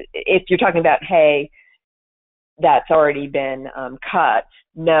 If you're talking about hay that's already been cut,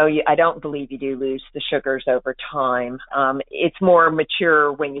 no, I don't believe you do lose the sugars over time. It's more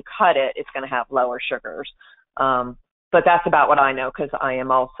mature when you cut it, it's going to have lower sugars. But that's about what I know because I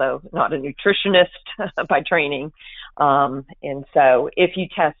am also not a nutritionist by training. And so if you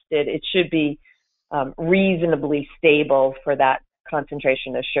test it, it should be reasonably stable for that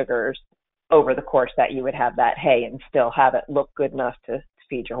concentration of sugars over the course that you would have that hay and still have it look good enough to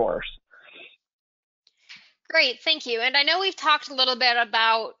feed your horse. Great, thank you. And I know we've talked a little bit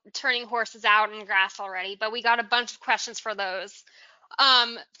about turning horses out in grass already, but we got a bunch of questions for those.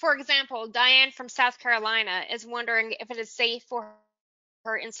 For example, Diane from South Carolina is wondering if it is safe for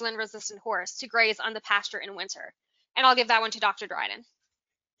her insulin-resistant horse to graze on the pasture in winter. And I'll give that one to Dr. Dryden.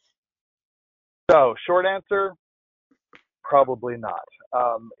 So, short answer, probably not.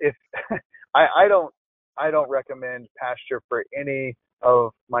 If I don't recommend pasture for any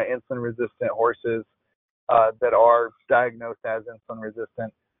of my insulin-resistant horses that are diagnosed as insulin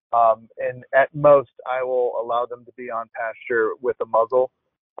resistant. And at most, I will allow them to be on pasture with a muzzle.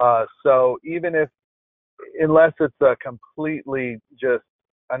 So even if, unless it's a completely just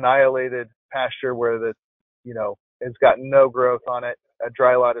annihilated pasture where it's got no growth on it, a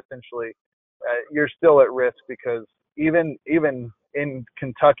dry lot essentially, you're still at risk because even in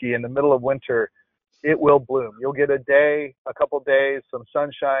Kentucky in the middle of winter, it will bloom. You'll get a couple days, some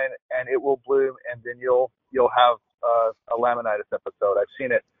sunshine, and it will bloom, and then you'll have a laminitis episode. I've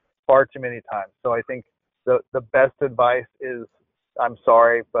seen it far too many times. So I think the best advice is, I'm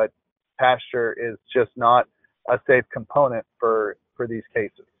sorry, but pasture is just not a safe component for these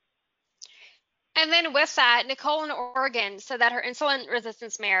cases. And then with that, Nicole in Oregon said that her insulin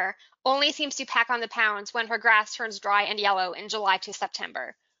resistance mare only seems to pack on the pounds when her grass turns dry and yellow in July to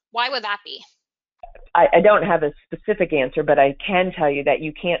September. Why would that be? I don't have a specific answer, but I can tell you that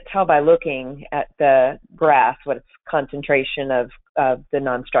you can't tell by looking at the grass what its concentration of the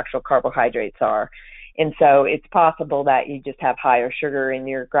non-structural carbohydrates are. And so it's possible that you just have higher sugar in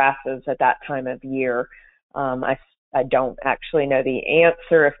your grasses at that time of year. I don't actually know the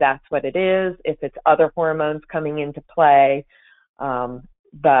answer if that's what it is, if it's other hormones coming into play,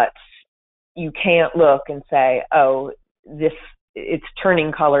 but you can't look and say, oh, it's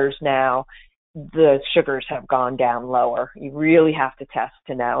turning colors now, the sugars have gone down lower. You really have to test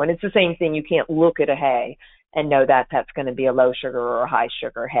to know. And it's the same thing. You can't look at a hay and know that that's going to be a low sugar or a high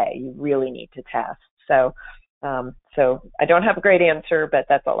sugar hay. You really need to test. So I don't have a great answer, but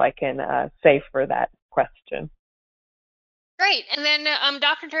that's all I can say for that question. Great. And then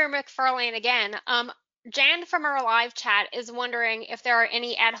Dr. McFarlane again. Jan from our live chat is wondering if there are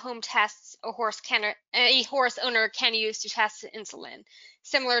any at-home tests a horse owner can use to test insulin,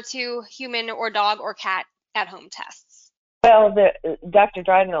 similar to human or dog or cat at-home tests. Well, Dr.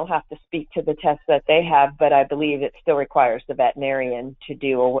 Dryden will have to speak to the tests that they have, but I believe it still requires the veterinarian to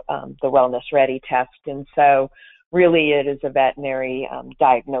do the Wellness Ready test. And so really it is a veterinary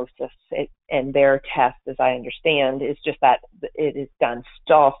diagnosis, and their test, as I understand, is just that it is done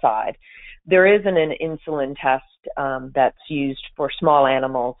stall side. There isn't an insulin test that's used for small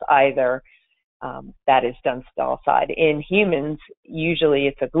animals either that is done stall side. In humans, usually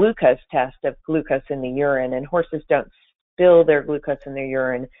it's a glucose test of glucose in the urine, and horses don't spill their glucose in their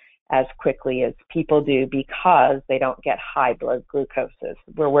urine as quickly as people do because they don't get high blood glucoses.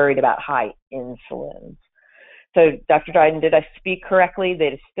 We're worried about high insulins. So, Dr. Dryden, did I speak correctly?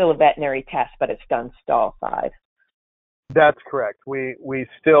 That it's still a veterinary test, but it's done stall side. That's correct. We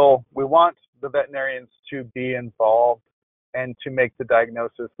want the veterinarians to be involved and to make the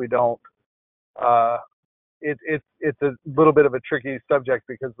diagnosis. We don't. It's a little bit of a tricky subject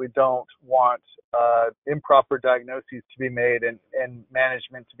because we don't want improper diagnoses to be made and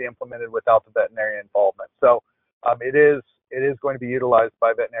management to be implemented without the veterinarian involvement. So it is going to be utilized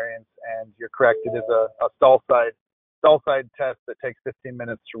by veterinarians, and you're correct. It is a stall side test that takes 15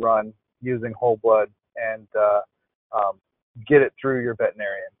 minutes to run using whole blood and get it through your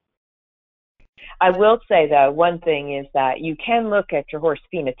veterinarian. I will say, though, one thing is that you can look at your horse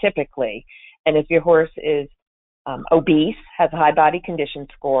phenotypically, and if your horse is obese, has a high body condition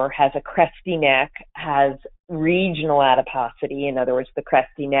score, has a cresty neck, has regional adiposity, in other words, the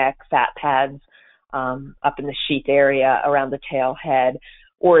cresty neck, fat pads up in the sheath area around the tail head,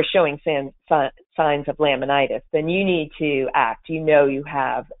 or is showing signs of laminitis, then you need to act. You know you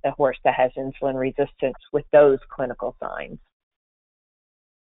have a horse that has insulin resistance with those clinical signs.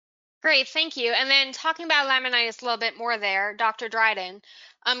 Great, thank you. And then talking about laminitis a little bit more there, Dr. Dryden,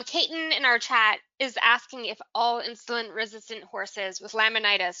 Kaiten in our chat is asking if all insulin-resistant horses with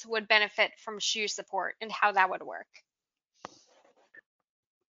laminitis would benefit from shoe support and how that would work.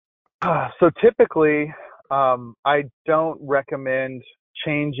 So typically, I don't recommend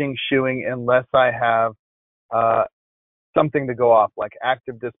changing shoeing unless I have something to go off, like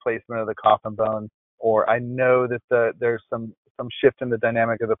active displacement of the coffin bone, or I know that there's some shift in the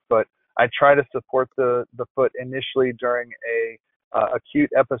dynamic of the foot. I try to support the foot initially during a acute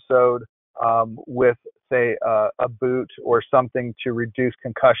episode with, say, a boot or something to reduce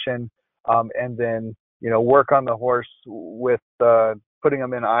concussion, and then work on the horse with putting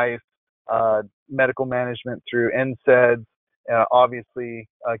them in ice, medical management through NSAIDs, obviously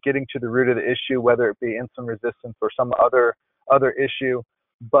getting to the root of the issue, whether it be insulin resistance or some other other issue,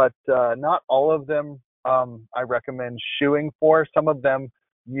 but not all of them I recommend shoeing for. Some of them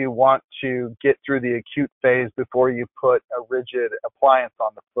you want to get through the acute phase before you put a rigid appliance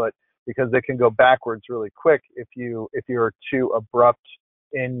on the foot, because they can go backwards really quick if you're too abrupt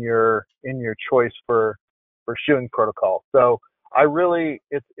in your choice for shoeing protocol. So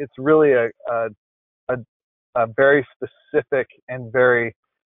it's really a very specific and very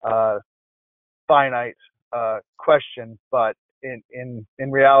finite question, but in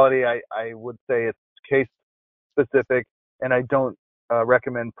reality, I would say it's case specific, and I don't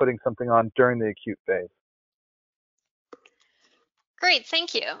recommend putting something on during the acute phase. Great,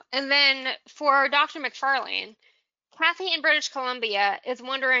 thank you. And then for Dr. McFarlane, Kathy in British Columbia is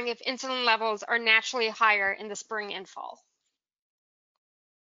wondering if insulin levels are naturally higher in the spring and fall.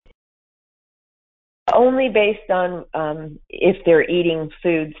 Only based on if they're eating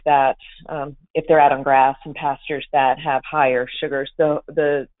foods that, if they're out on grass and pastures that have higher sugars.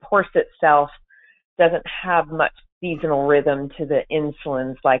 The horse itself doesn't have much seasonal rhythm to the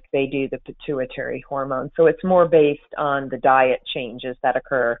insulins like they do the pituitary hormone. So it's more based on the diet changes that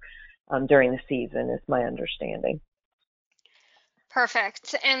occur during the season, is my understanding.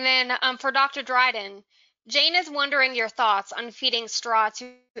 Perfect. And then for Dr. Dryden, Jane is wondering your thoughts on feeding straw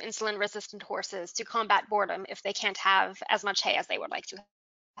to insulin-resistant horses to combat boredom if they can't have as much hay as they would like to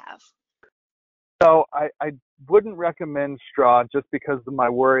have. So I wouldn't recommend straw, just because of my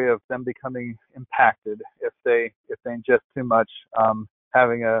worry of them becoming impacted if they ingest too much,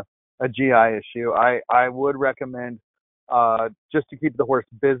 having a GI issue. I would recommend just to keep the horse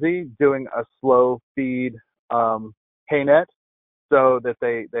busy, doing a slow feed hay net, so that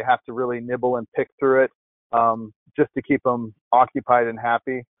they have to really nibble and pick through it, just to keep them occupied and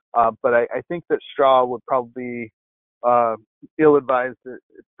happy. But I think that straw would probably be ill-advised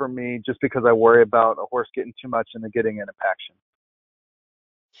for me, just because I worry about a horse getting too much and then getting an impaction.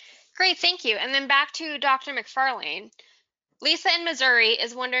 Great, thank you. And then back to Dr. McFarlane. Lisa in Missouri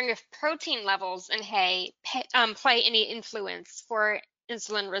is wondering if protein levels in hay play any influence for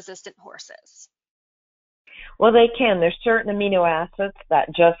insulin-resistant horses. Well, they can. There's certain amino acids that,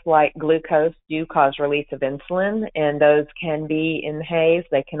 just like glucose, do cause release of insulin, and those can be in hays.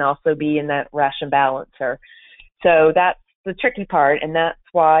 They can also be in that ration balancer. So that's the tricky part, and that's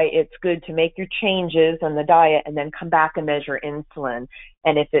why it's good to make your changes on the diet and then come back and measure insulin.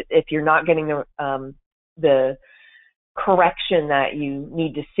 And if you're not getting the correction that you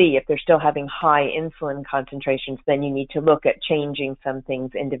need to see, if they're still having high insulin concentrations, then you need to look at changing some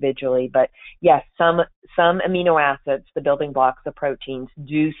things individually. But yes, some amino acids, the building blocks of proteins,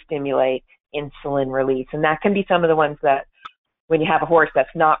 do stimulate insulin release, and that can be some of the ones that, when you have a horse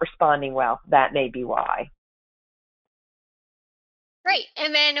that's not responding well, that may be why. Great.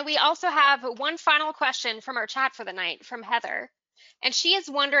 And then we also have one final question from our chat for the night from Heather. And she is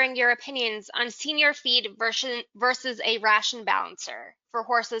wondering your opinions on senior feed versus a ration balancer for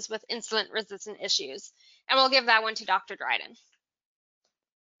horses with insulin-resistant issues. And we'll give that one to Dr. Dryden.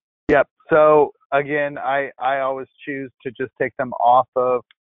 Yep. So again, I always choose to just take them off of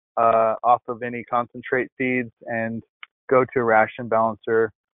any concentrate feeds and go to a ration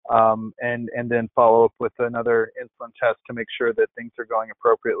balancer, and then follow up with another insulin test to make sure that things are going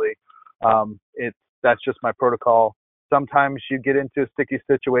appropriately. That's just my protocol. Sometimes you get into a sticky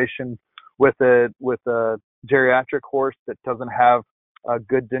situation with a geriatric horse that doesn't have a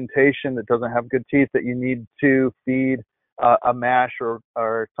good dentation, that doesn't have good teeth, that you need to feed a mash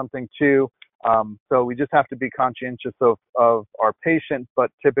or something to. So we just have to be conscientious of our patient,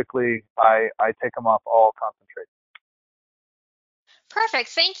 but typically I take them off all concentrate. Perfect,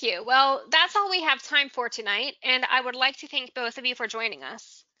 thank you. Well, that's all we have time for tonight, and I would like to thank both of you for joining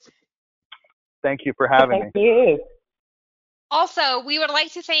us. Thank you for having me. Thank you. Also, we would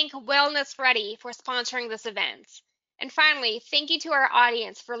like to thank Wellness Ready for sponsoring this event. And finally, thank you to our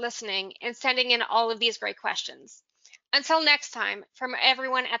audience for listening and sending in all of these great questions. Until next time, from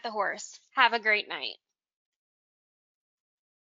everyone at The Horse, have a great night.